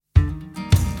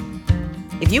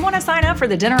If you want to sign up for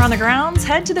the dinner on the grounds,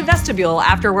 head to the vestibule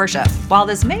after worship. While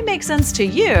this may make sense to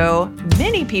you,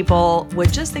 many people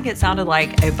would just think it sounded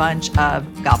like a bunch of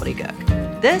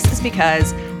gobbledygook. This is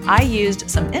because I used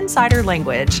some insider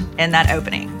language in that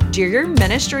opening. Do your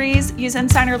ministries use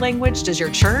insider language? Does your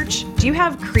church? Do you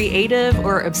have creative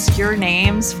or obscure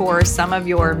names for some of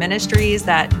your ministries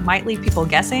that might leave people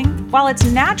guessing? While it's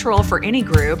natural for any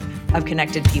group of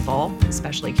connected people,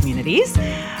 especially communities,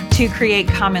 to create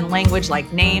common language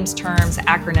like names, terms,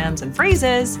 acronyms, and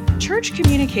phrases, church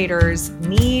communicators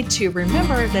need to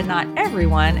remember that not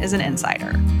everyone is an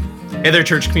insider. Hey there,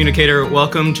 Church Communicator.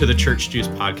 Welcome to the Church Juice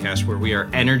podcast, where we are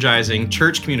energizing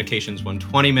church communications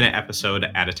 20-minute episode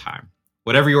at a time.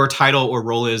 Whatever your title or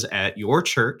role is at your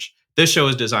church, this show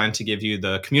is designed to give you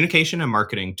the communication and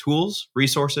marketing tools,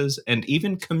 resources, and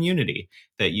even community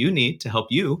that you need to help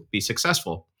you be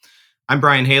successful. I'm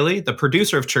Brian Haley, the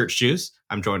producer of Church Juice.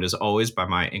 I'm joined as always by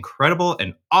my incredible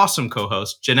and awesome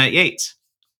co-host, Jeanette Yates.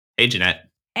 Hey, Jeanette.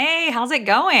 Hey, how's it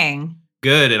going?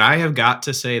 Good. And I have got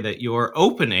to say that your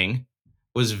opening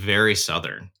was very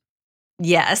Southern.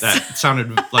 Yes. That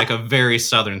sounded like a very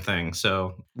Southern thing.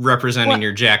 So representing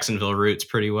your Jacksonville roots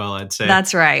pretty well, I'd say.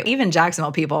 That's right. Even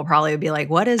Jacksonville people probably would be like,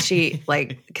 what is she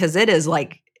like? Because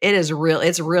it's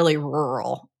really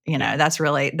rural. You know, that's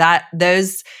really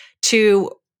those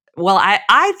two. Well,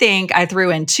 I think I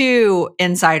threw in two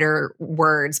insider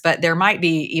words, but there might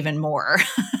be even more.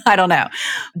 I don't know.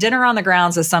 Dinner on the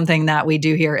grounds is something that we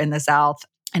do here in the South.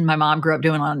 And my mom grew up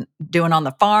doing on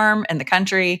the farm in the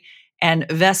country, and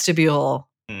vestibule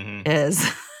is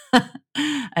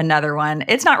another one.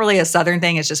 It's not really a Southern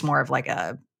thing. It's just more of like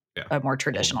a more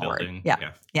traditional word.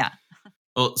 Yeah.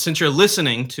 Well, since you're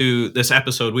listening to this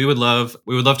episode, we would love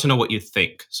to know what you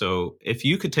think. So if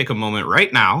you could take a moment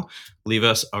right now, leave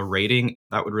us a rating,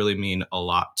 that would really mean a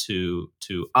lot to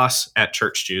us at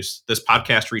Church Juice. This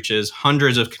podcast reaches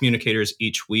hundreds of communicators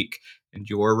each week, and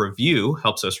your review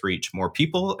helps us reach more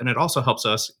people, and it also helps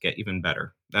us get even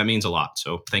better. That means a lot.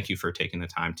 So thank you for taking the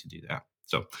time to do that.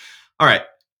 So, all right,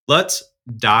 let's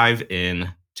dive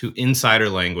in to insider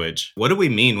language. What do we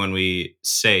mean when we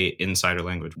say insider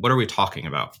language? What are we talking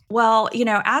about? Well,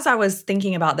 as I was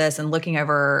thinking about this and looking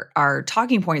over our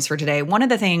talking points for today, one of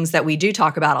the things that we do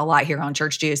talk about a lot here on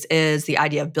Church Juice is the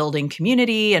idea of building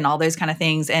community and all those kind of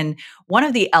things. And one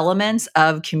of the elements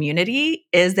of community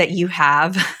is that you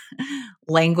have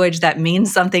language that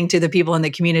means something to the people in the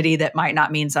community that might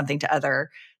not mean something to other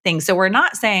things. So we're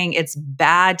not saying it's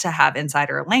bad to have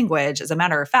insider language. As a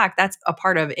matter of fact, that's a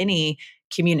part of any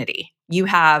community. You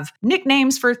have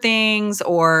nicknames for things,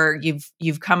 or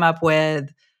you've come up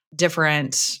with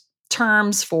different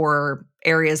terms for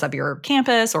areas of your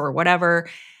campus or whatever.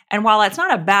 And while it's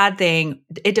not a bad thing,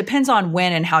 it depends on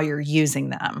when and how you're using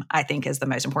them, I think, is the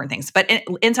most important things. But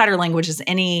insider language is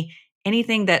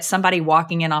anything that somebody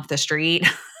walking in off the street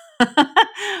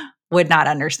would not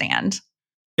understand.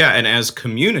 Yeah, and as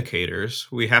communicators,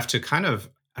 we have to kind of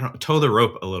toe the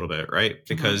rope a little bit, right?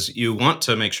 Because you want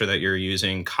to make sure that you're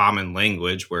using common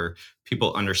language where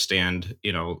people understand,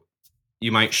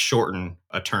 you might shorten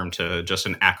a term to just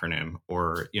an acronym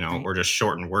or, Right. or just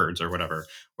shorten words or whatever,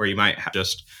 or you might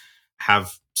just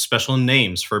have special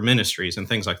names for ministries and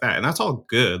things like that. And that's all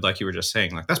good. Like you were just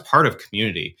saying, like that's part of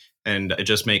community, and it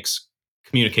just makes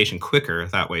communication quicker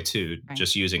that way too, Right.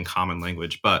 just using common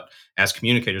language. But as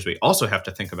communicators, we also have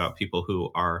to think about people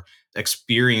who are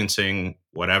experiencing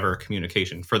whatever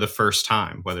communication for the first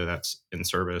time, whether that's in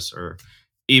service or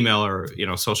email or,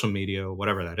 social media,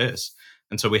 whatever that is.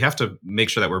 And so we have to make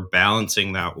sure that we're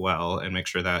balancing that well and make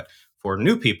sure that for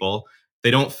new people,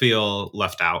 they don't feel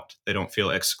left out, they don't feel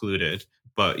excluded,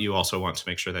 but you also want to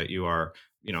make sure that you are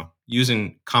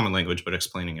using common language, but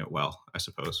explaining it well, I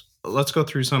suppose. Let's go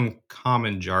through some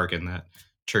common jargon that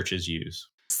churches use.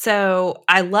 So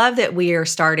I love that we are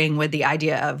starting with the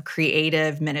idea of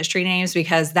creative ministry names,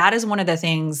 because that is one of the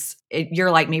things,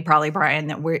 you're like me probably, Brian,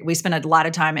 that we spend a lot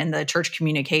of time in the church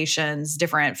communications,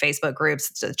 different Facebook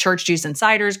groups, the Church Juice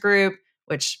Insiders group,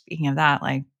 which, speaking of that,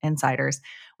 like insiders,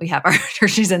 we have our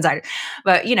Church Juice Insiders.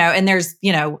 But, and there's,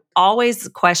 always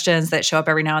questions that show up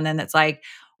every now and then that's like,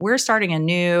 we're starting a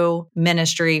new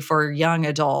ministry for young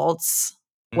adults.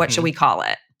 What should we call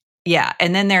it? Yeah.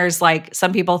 And then there's like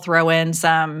some people throw in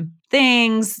some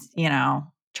things,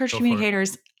 church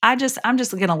communicators. I'm just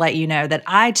going to let you know that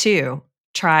I too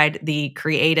tried the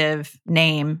creative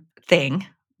name thing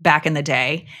back in the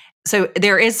day. So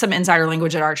there is some insider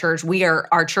language at our church.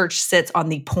 Our church sits on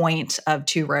the point of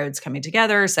two roads coming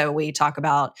together. So we talk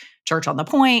about church on the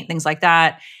point, things like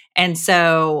that. And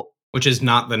so, which is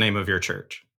not the name of your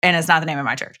church. and it's not the name of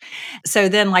my church. So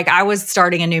then like I was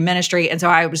starting a new ministry. And so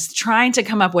I was trying to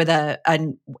come up with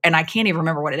and I can't even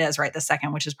remember what it is right this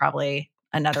second, which is probably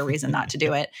another reason not to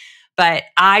do it. But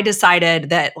I decided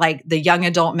that like the young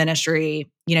adult ministry,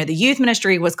 the youth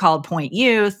ministry was called Point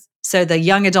Youth. So the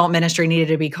young adult ministry needed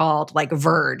to be called like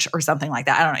Verge or something like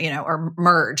that. I don't know, or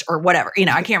Merge or whatever,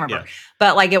 I can't remember. Yeah.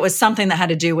 But like it was something that had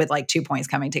to do with like 2 points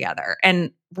coming together.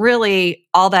 And really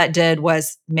all that did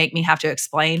was make me have to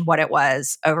explain what it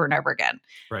was over and over again.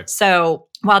 Right. So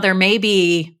while there may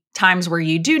be times where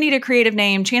you do need a creative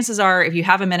name, chances are if you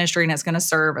have a ministry and it's going to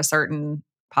serve a certain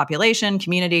population,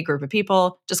 community, group of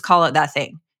people, just call it that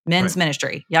thing. Men's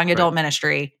ministry, young adult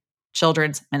ministry,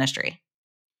 children's ministry.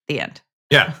 The end.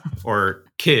 Yeah. Or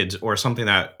kids or something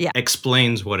that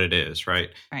explains what it is, right?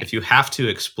 If you have to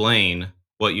explain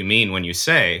what you mean when you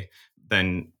say,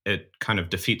 then it kind of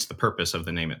defeats the purpose of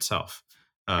the name itself.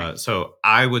 So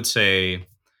I would say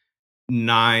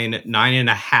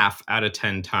 9.5 out of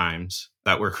 10 times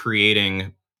that we're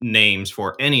creating names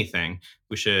for anything,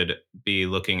 we should be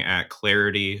looking at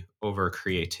clarity over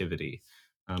creativity.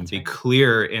 Be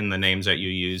clear in the names that you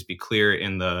use. Be clear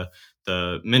in the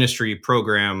ministry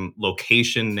program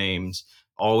location names.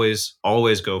 Always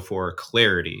go for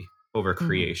clarity over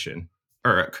creation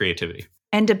or creativity.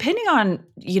 And depending on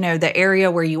the area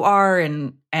where you are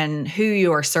and who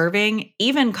you are serving,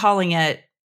 even calling it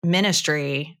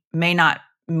ministry may not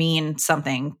mean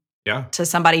something to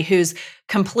somebody who's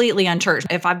completely unchurched.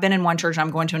 If I've been in one church,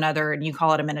 I'm going to another, and you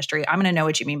call it a ministry, I'm going to know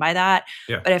what you mean by that.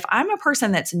 Yeah. But if I'm a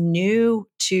person that's new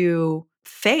to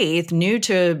faith, new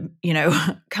to,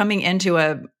 coming into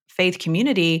a faith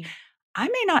community, I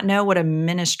may not know what a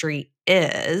ministry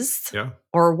is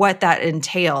or what that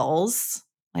entails,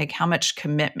 like how much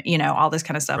commitment, all this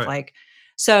kind of stuff. Like,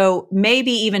 so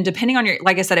maybe even depending on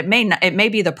like I said, it may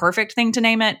be the perfect thing to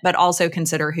name it, but also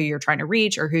consider who you're trying to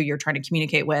reach or who you're trying to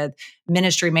communicate with.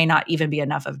 Ministry may not even be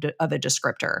enough of a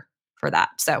descriptor for that.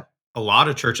 So a lot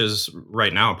of churches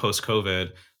right now,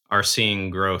 post-COVID, are seeing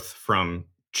growth from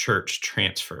church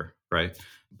transfer, right?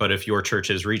 But if your church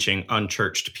is reaching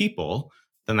unchurched people,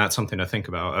 then that's something to think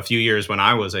about. A few years when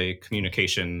I was a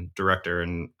communication director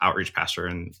and outreach pastor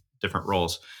in different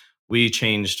roles, we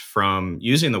changed from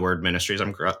using the word ministries.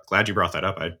 I'm glad you brought that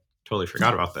up. I totally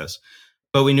forgot about this.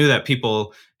 But we knew that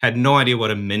people had no idea what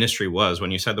a ministry was.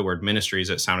 When you said the word ministries,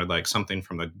 it sounded like something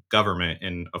from the government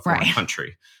in a foreign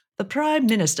country. The prime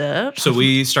minister. So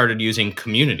we started using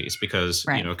communities because,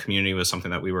 community was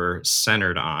something that we were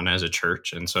centered on as a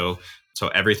church. And so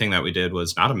everything that we did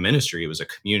was not a ministry. It was a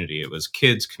community. It was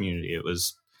kids community. It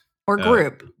was or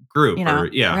group, or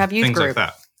have youth things group.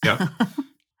 like that. Yeah.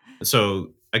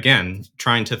 So again,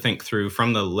 trying to think through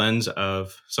from the lens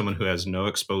of someone who has no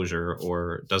exposure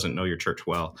or doesn't know your church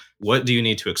well, what do you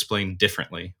need to explain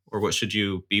differently? Or what should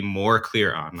you be more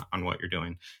clear on what you're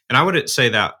doing? And I would say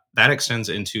that extends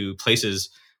into places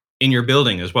in your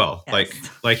building as well. Yes.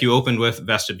 Like you opened with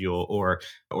vestibule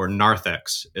or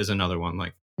narthex is another one.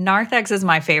 Like narthex is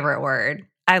my favorite word.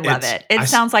 I love it. It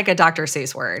sounds like a Dr.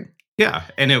 Seuss word. Yeah.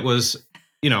 And it was,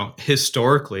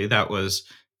 historically that was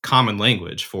common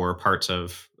language for parts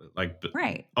of like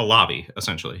a lobby,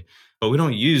 essentially. But we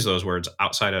don't use those words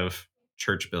outside of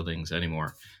church buildings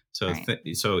anymore. So,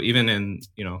 so even in,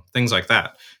 things like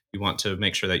that, you want to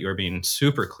make sure that you're being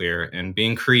super clear and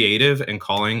being creative and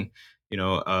calling,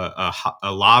 a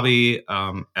lobby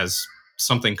as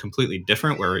something completely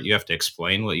different where you have to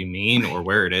explain what you mean or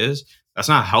where it is. That's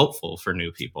not helpful for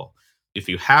new people. If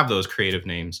you have those creative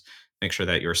names, make sure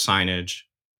that your signage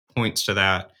points to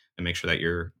that and make sure that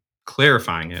you're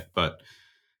clarifying it. But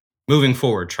moving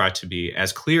forward, try to be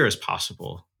as clear as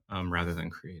possible rather than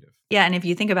creative. Yeah. And if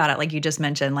you think about it, like you just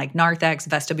mentioned, like narthex,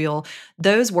 vestibule,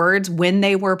 those words, when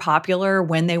they were popular,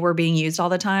 when they were being used all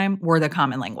the time, were the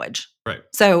common language. Right.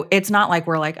 So it's not like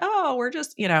we're like, oh, we're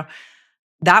just,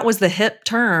 that was the hip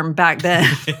term back then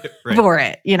for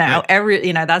it,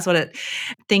 that's what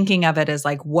thinking of it as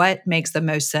like, what makes the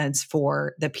most sense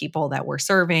for the people that we're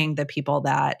serving, the people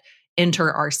that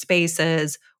enter our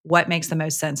spaces, what makes the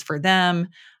most sense for them.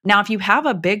 Now, if you have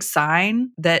a big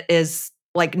sign that is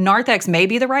like narthex may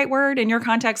be the right word in your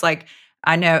context, like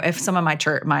I know if some of one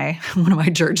of my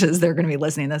churches, they're going to be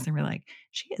listening to this and be like,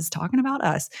 she is talking about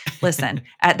us. Listen,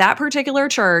 at that particular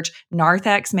church,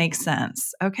 narthex makes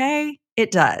sense. Okay.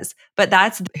 It does. But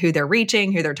that's who they're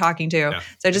reaching, who they're talking to. Yeah,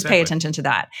 so just pay attention to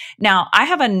that. Now, I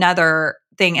have another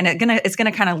thing, and it's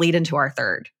gonna kind of lead into our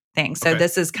third thing. So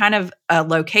this is kind of a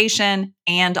location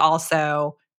and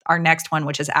also our next one,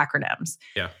 which is acronyms.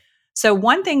 Yeah. So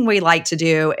one thing we like to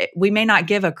do, we may not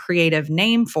give a creative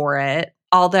name for it,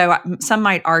 although some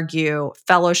might argue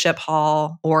fellowship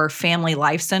hall or family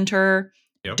life center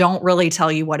Yep. don't really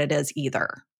tell you what it is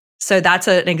either. So that's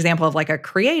an example of like a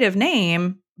creative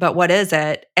name, but what is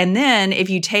it? And then if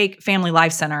you take family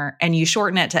life center and you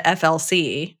shorten it to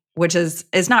FLC, which is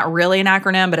it's not really an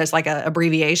acronym, but it's like an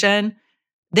abbreviation,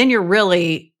 then you're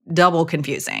really double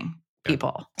confusing Yeah.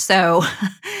 people. So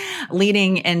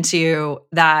leading into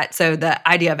that, so the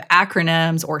idea of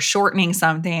acronyms or shortening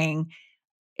something,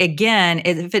 again,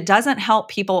 if it doesn't help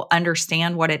people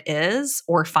understand what it is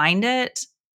or find it,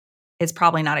 it's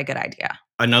probably not a good idea.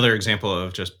 Another example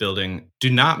of just building, do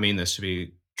not mean this to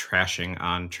be trashing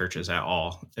on churches at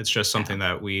all. It's just something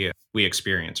No. that we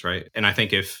experience, right? And I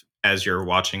think if, as you're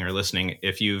watching or listening,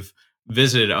 if you've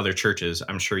visited other churches,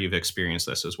 I'm sure you've experienced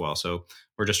this as well. So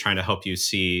we're just trying to help you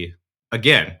see,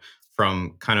 again,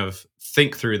 from kind of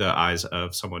think through the eyes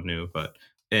of someone new. But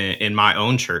in my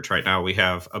own church right now, we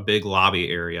have a big lobby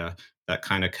area that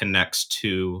kind of connects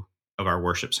two of our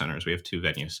worship centers. We have two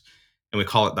venues, and we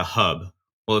call it the hub.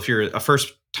 Well, if you're a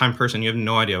first time person, you have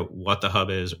no idea what the hub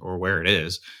is or where it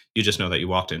is. You just know that you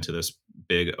walked into this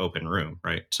big open room,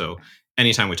 right? So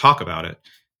anytime we talk about it,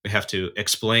 we have to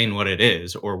explain what it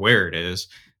is or where it is,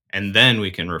 and then we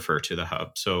can refer to the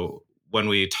hub. So when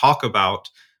we talk about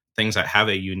things that have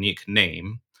a unique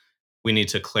name, we need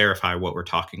to clarify what we're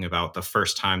talking about the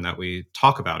first time that we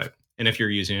talk about it. And if you're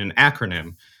using an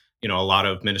acronym, a lot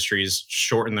of ministries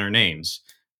shorten their names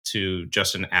to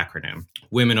just an acronym,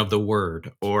 Women of the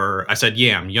Word, or I said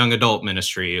YAM, Young Adult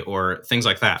Ministry, or things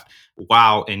like that.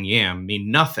 WOW and YAM mean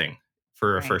nothing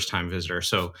for a Right. first time visitor.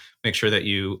 So make sure that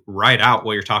you write out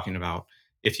what you're talking about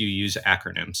if you use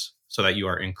acronyms so that you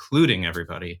are including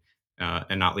everybody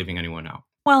and not leaving anyone out.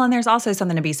 Well, and there's also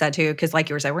something to be said too, because like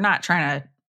you were saying, we're not trying to,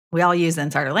 we all use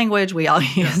insider language. We all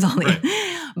Yeah, use all the,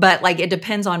 right. but like it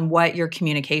depends on what your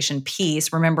communication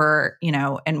piece. Remember,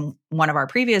 in one of our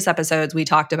previous episodes, we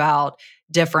talked about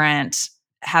different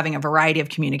having a variety of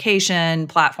communication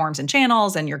platforms and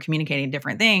channels, and you're communicating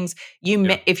different things.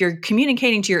 Yeah, If you're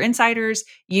communicating to your insiders,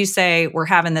 you say, we're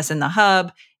having this in the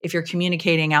hub. If you're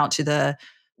communicating out to the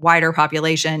wider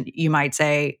population, you might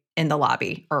say in the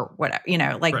lobby or whatever,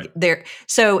 right. like there.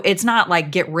 So it's not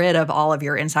like get rid of all of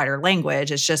your insider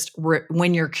language. It's just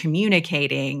when you're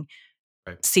communicating,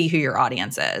 Right. see who your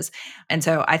audience is. And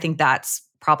so I think that's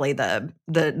probably the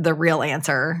real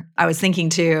answer. I was thinking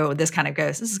too, this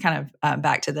is kind of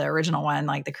back to the original one,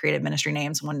 like the creative ministry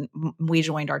names. When we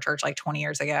joined our church like 20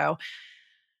 years ago,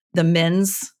 the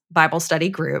men's Bible study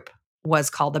group was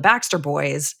called the Baxter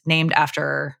Boys, named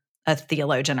after a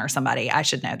theologian or somebody. I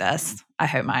should know this. I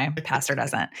hope my pastor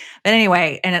doesn't. But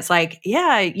anyway, and it's like,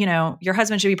 yeah, your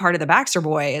husband should be part of the Baxter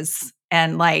Boys.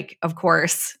 And like, of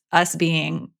course, us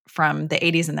being from the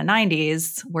 80s and the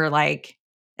 90s, we're like,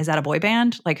 is that a boy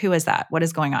band? Like, who is that? What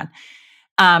is going on?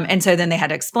 And so then they had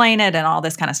to explain it and all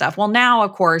this kind of stuff. Well, now,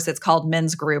 of course, it's called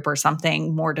men's group or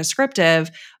something more descriptive.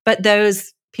 But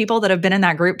those people that have been in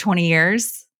that group 20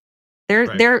 years, they're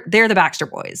Right. they're the Baxter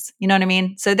Boys. You know what I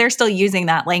mean? So they're still using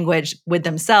that language with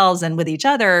themselves and with each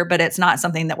other, but it's not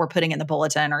something that we're putting in the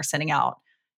bulletin or sending out,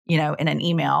 in an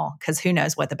email, because who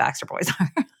knows what the Baxter Boys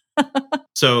are.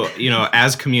 So,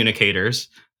 as communicators,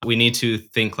 we need to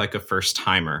think like a first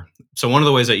timer. So, one of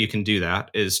the ways that you can do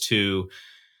that is to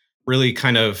really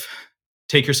kind of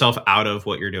take yourself out of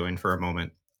what you're doing for a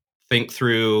moment. Think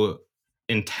through,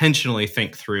 intentionally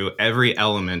think through every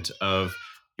element of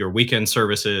your weekend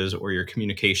services or your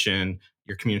communication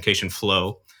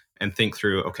flow, and think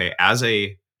through, okay, as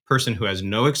a person who has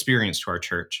no experience to our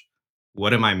church,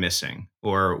 what am I missing?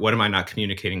 Or what am I not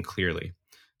communicating clearly?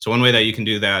 So one way that you can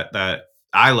do that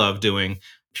I love doing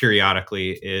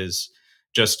periodically is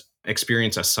just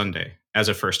experience a Sunday as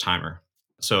a first timer.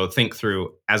 So think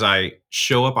through, as I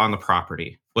show up on the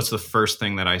property, what's the first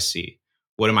thing that I see?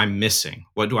 What am I missing?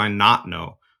 What do I not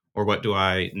know? Or what do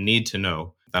I need to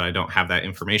know that I don't have that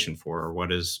information for? Or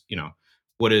what is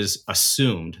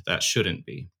assumed that shouldn't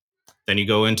be? Then you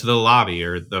go into the lobby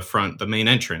or the main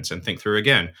entrance, and think through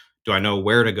again. Do I know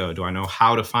where to go? Do I know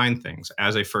how to find things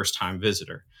as a first time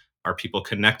visitor? Are people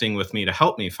connecting with me to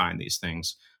help me find these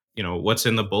things? What's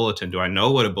in the bulletin? Do I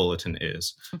know what a bulletin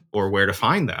is or where to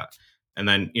find that? And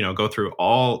then, go through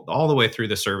all the way through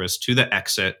the service to the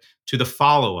exit, to the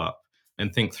follow up,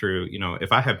 and think through,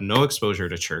 if I have no exposure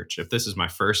to church, if this is my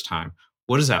first time,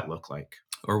 what does that look like?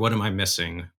 Or what am I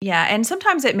missing? Yeah, and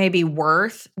sometimes it may be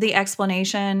worth the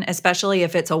explanation, especially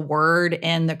if it's a word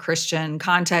in the Christian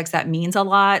context that means a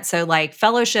lot. So, like,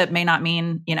 fellowship may not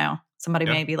mean, somebody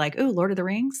Yeah. may be like, "Ooh, Lord of the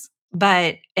Rings."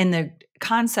 But in the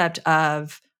concept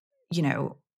of, you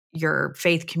know, your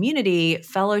faith community,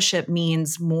 fellowship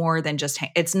means more than just,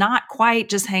 it's not quite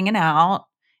just hanging out.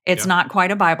 It's Yeah. not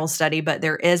quite a Bible study, but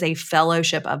there is a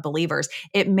fellowship of believers.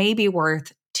 It may be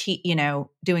worth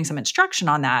doing some instruction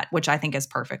on that, which I think is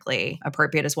perfectly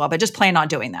appropriate as well. But just plan on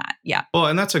doing that. Yeah. Well,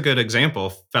 and that's a good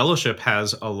example. Fellowship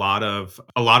has a lot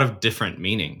of different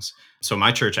meanings. So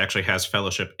my church actually has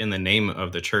fellowship in the name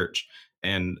of the church.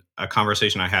 And a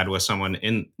conversation I had with someone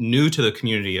new to the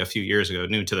community a few years ago,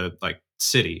 new to the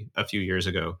city a few years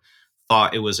ago,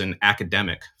 thought it was an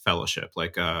academic fellowship.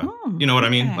 You know what I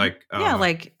mean? Okay. Yeah,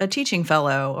 like a teaching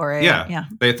fellow or Yeah, yeah.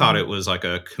 they thought Mhm. it was like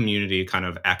a community kind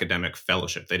of academic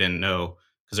fellowship. They didn't know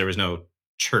because there was no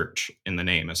church in the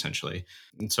name, essentially.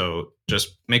 And so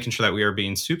just making sure that we are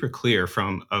being super clear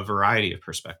from a variety of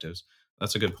perspectives.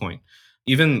 That's a good point.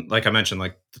 Even like I mentioned,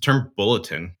 like the term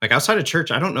bulletin, like outside of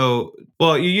church, I don't know.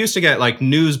 Well, you used to get like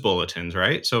news bulletins,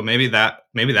 right? So maybe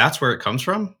that's where it comes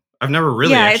from. I've never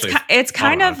really Yeah, actually it's thought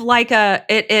kind about of it. like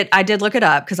I did look it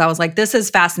up because I was like, this is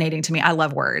fascinating to me. I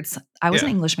love words. I was an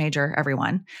Yeah. English major,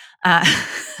 everyone. Uh,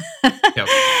 Yep.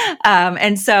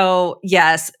 and so,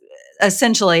 yes,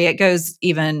 essentially it goes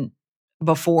even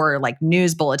before like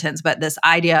news bulletins, but this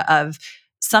idea of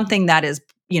something that is,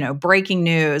 breaking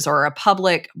news or a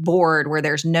public board where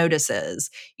there's notices,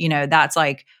 that's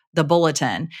like the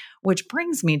bulletin. Which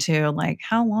brings me to like,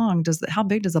 how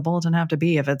big does a bulletin have to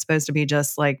be if it's supposed to be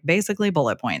just like basically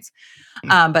bullet points?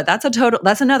 Hmm. But that's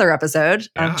another episode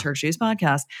of Yeah. Church Shoes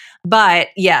Podcast. But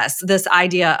yes, this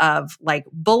idea of like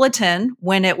bulletin,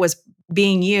 when it was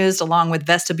being used along with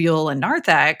vestibule and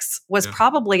narthex, was Yeah.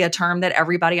 probably a term that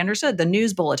everybody understood, the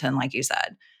news bulletin, like you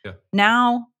said. Yeah.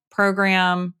 Now,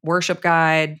 program, worship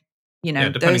guide, Yeah.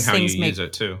 Depending those how you things use make,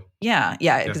 it too. yeah,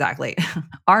 Yeah. exactly.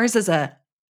 Ours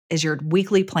is your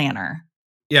weekly planner.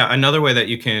 Yeah, another way that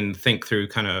you can think through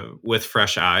kind of with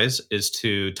fresh eyes is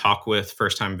to talk with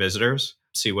first-time visitors,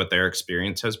 see what their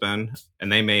experience has been,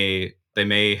 and they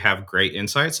may have great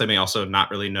insights. They may also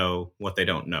not really know what they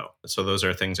don't know. So those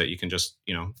are things that you can just,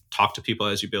 talk to people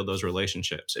as you build those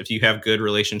relationships. If you have good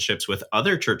relationships with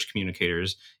other church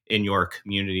communicators in your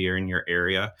community or in your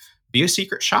area, be a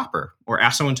secret shopper or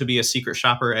ask someone to be a secret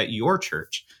shopper at your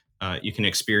church. You can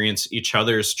experience each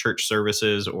other's church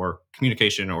services or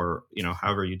communication, or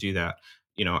however you do that.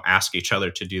 Ask each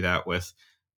other to do that with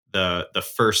the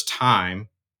first time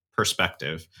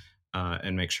perspective,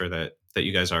 and make sure that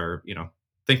you guys are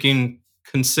thinking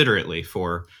considerately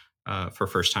for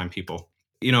first time people.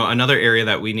 Another area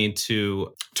that we need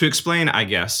to explain, I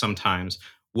guess, sometimes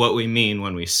what we mean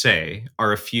when we say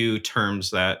are a few terms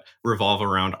that revolve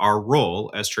around our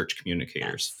role as church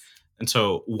communicators. Yes. And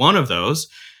so one of those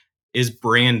is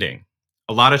branding.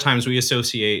 A lot of times we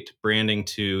associate branding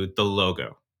to the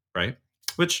logo, right?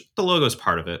 Which the logo is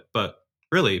part of it, but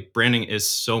really branding is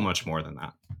so much more than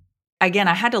that. Again,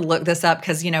 I had to look this up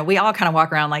because, we all kind of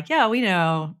walk around like, yeah, we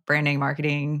know branding,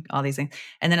 marketing, all these things.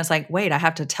 And then it's like, wait, I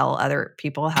have to tell other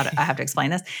people I have to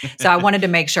explain this. So I wanted to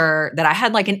make sure that I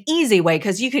had like an easy way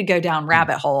because you could go down Mm,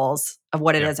 rabbit holes of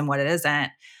what it yeah, is and what it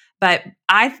isn't. But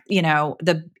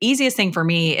the easiest thing for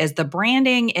me is the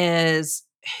branding is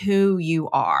who you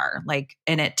are, like,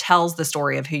 and it tells the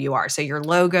story of who you are. So your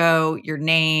logo, your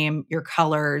name, your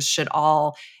colors should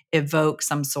all evoke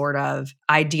some sort of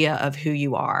idea of who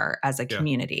you are as a yeah,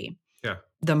 community. yeah.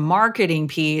 The marketing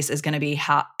piece is going to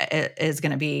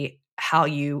be how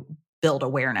you build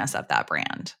awareness of that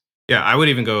brand. Yeah, I would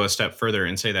even go a step further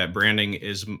and say that branding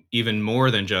is even more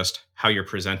than just how you're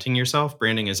presenting yourself.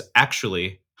 Branding is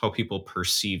actually how people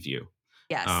perceive you. Um,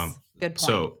 Yes, good point.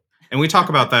 so, and we talk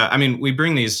about that. I mean, we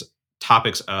bring these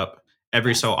topics up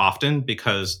every so Yes. often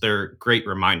because they're great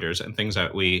reminders and things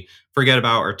that we forget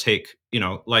about or take,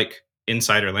 like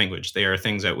insider language. They are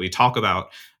things that we talk about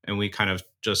and we kind of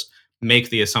just make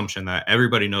the assumption that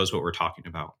everybody knows what we're talking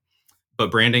about. But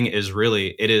branding is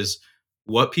really, it is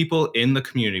what people in the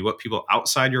community, what people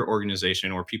outside your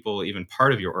organization or people even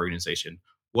part of your organization,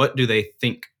 what do they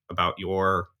think about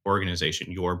your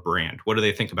organization, your brand? What do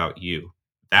they think about you? Right.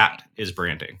 That is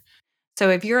branding. So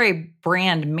if you're a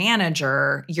brand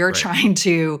manager, you're Right. trying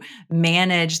to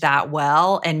manage that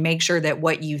well and make sure that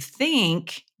what you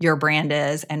think your brand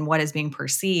is and what is being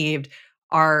perceived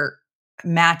are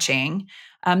matching.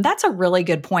 That's a really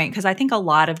good point because I think a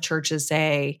lot of churches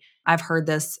say, I've heard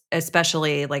this,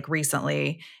 especially like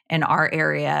recently in our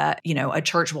area, a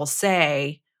church will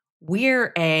say,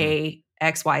 we're Mm. a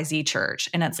XYZ church.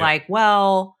 And it's Yeah. like,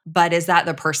 well, but is that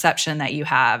the perception that you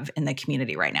have in the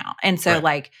community right now?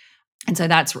 Right. And so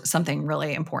that's something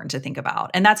really important to think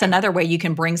about. And that's Yeah. another way you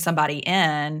can bring somebody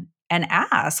in and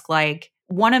ask, like,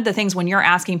 one of the things when you're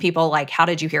asking people, like, how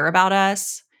did you hear about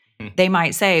us? They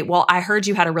might say, well, I heard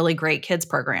you had a really great kids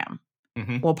program.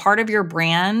 Mm-hmm. Well, part of your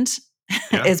brand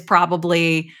Yeah, is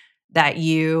probably that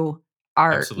you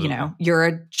are, absolutely. you're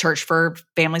a church for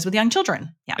families with young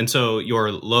children. Yeah. And so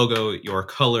your logo, your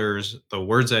colors, the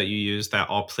words that you use, that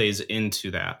all plays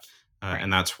into that. Right.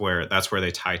 And that's where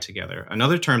they tie together.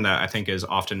 Another term that I think is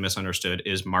often misunderstood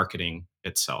is marketing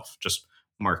itself, just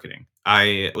marketing.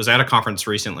 I was at a conference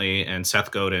recently, and Seth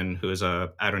Godin, who is I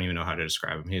don't even know how to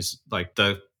describe him. He's like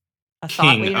the A thought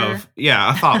king leader. of,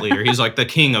 yeah, a thought leader. He's like the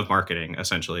king of marketing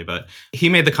essentially. But he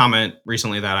made the comment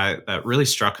recently that really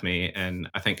struck me,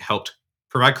 and I think helped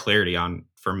provide clarity on,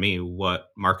 for me, what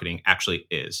marketing actually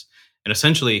is. And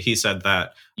essentially he said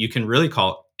that you can really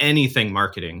call anything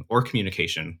marketing or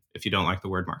communication, if you don't like the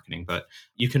word marketing, but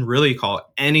you can really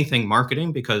call anything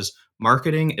marketing, because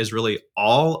marketing is really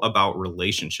all about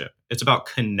relationship. It's about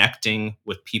connecting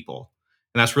with people.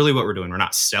 And that's really what we're doing. We're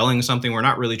not selling something. We're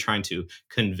not really trying to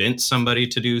convince somebody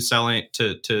to do selling,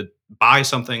 to buy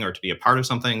something or to be a part of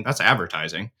something. That's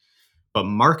advertising. But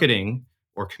marketing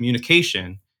or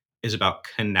communication is about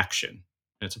connection.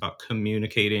 It's about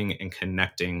communicating and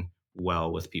connecting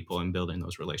well with people and building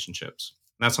those relationships.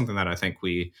 And that's something that I think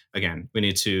we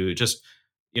need to just,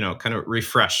 kind of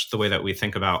refresh the way that we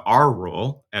think about our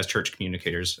role as church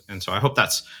communicators. And so I hope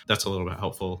that's a little bit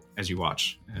helpful as you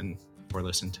watch and or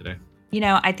listen today.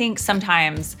 I think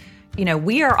sometimes,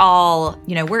 we are all,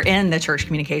 we're in the church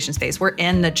communication space. We're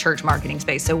in the church marketing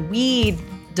space. So we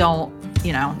don't,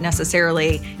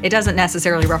 necessarily, it doesn't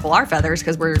necessarily ruffle our feathers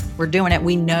because we're doing it.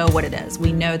 We know what it is.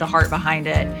 We know the heart behind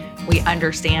it. We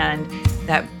understand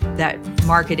that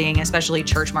marketing, especially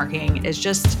church marketing, is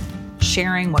just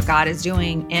sharing what God is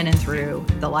doing in and through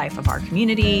the life of our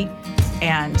community.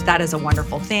 And that is a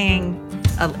wonderful thing.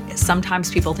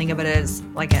 Sometimes people think of it as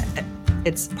like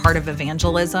it's part of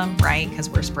evangelism, right? Because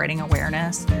we're spreading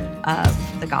awareness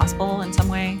of the gospel in some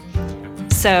way.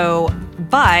 So,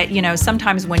 but,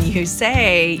 sometimes when you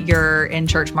say you're in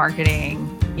church marketing,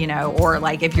 or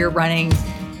like if you're running,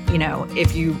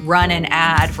 if you run an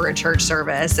ad for a church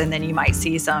service and then you might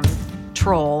see some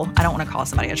troll, I don't want to call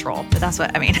somebody a troll, but that's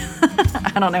what I mean.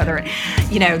 I don't know.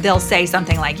 They'll say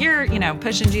something like you're,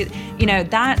 pushing Jesus,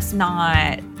 that's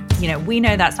not, we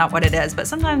know that's not what it is, but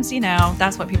sometimes,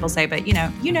 that's what people say, but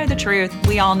the truth.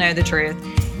 We all know the truth.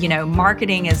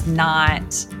 Marketing is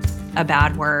not a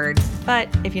bad word, but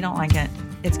if you don't like it,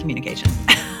 it's communication.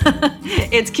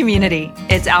 It's community,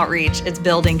 it's outreach, it's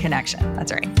building connection.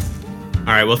 That's right. All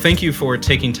right. Well, thank you for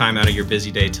taking time out of your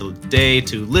busy day today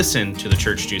to listen to the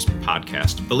Church Juice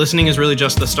podcast. But listening is really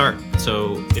just the start.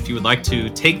 So if you would like to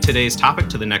take today's topic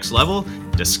to the next level,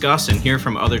 discuss and hear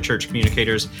from other church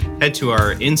communicators, head to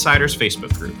our Insiders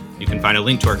Facebook group. You can find a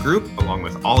link to our group along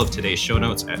with all of today's show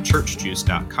notes at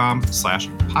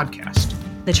churchjuice.com/podcast.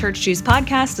 The Church Juice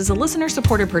podcast is a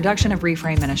listener-supported production of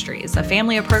Reframe Ministries, a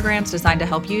family of programs designed to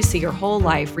help you see your whole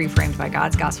life reframed by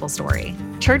God's gospel story.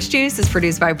 Church Juice is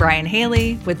produced by Brian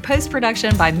Haley, with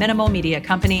post-production by Minimal Media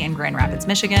Company in Grand Rapids,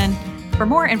 Michigan. For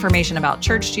more information about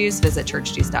Church Juice, visit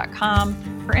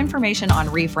churchjuice.com. For information on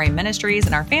Reframe Ministries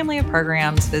and our family of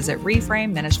programs, visit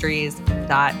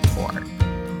reframeministries.org.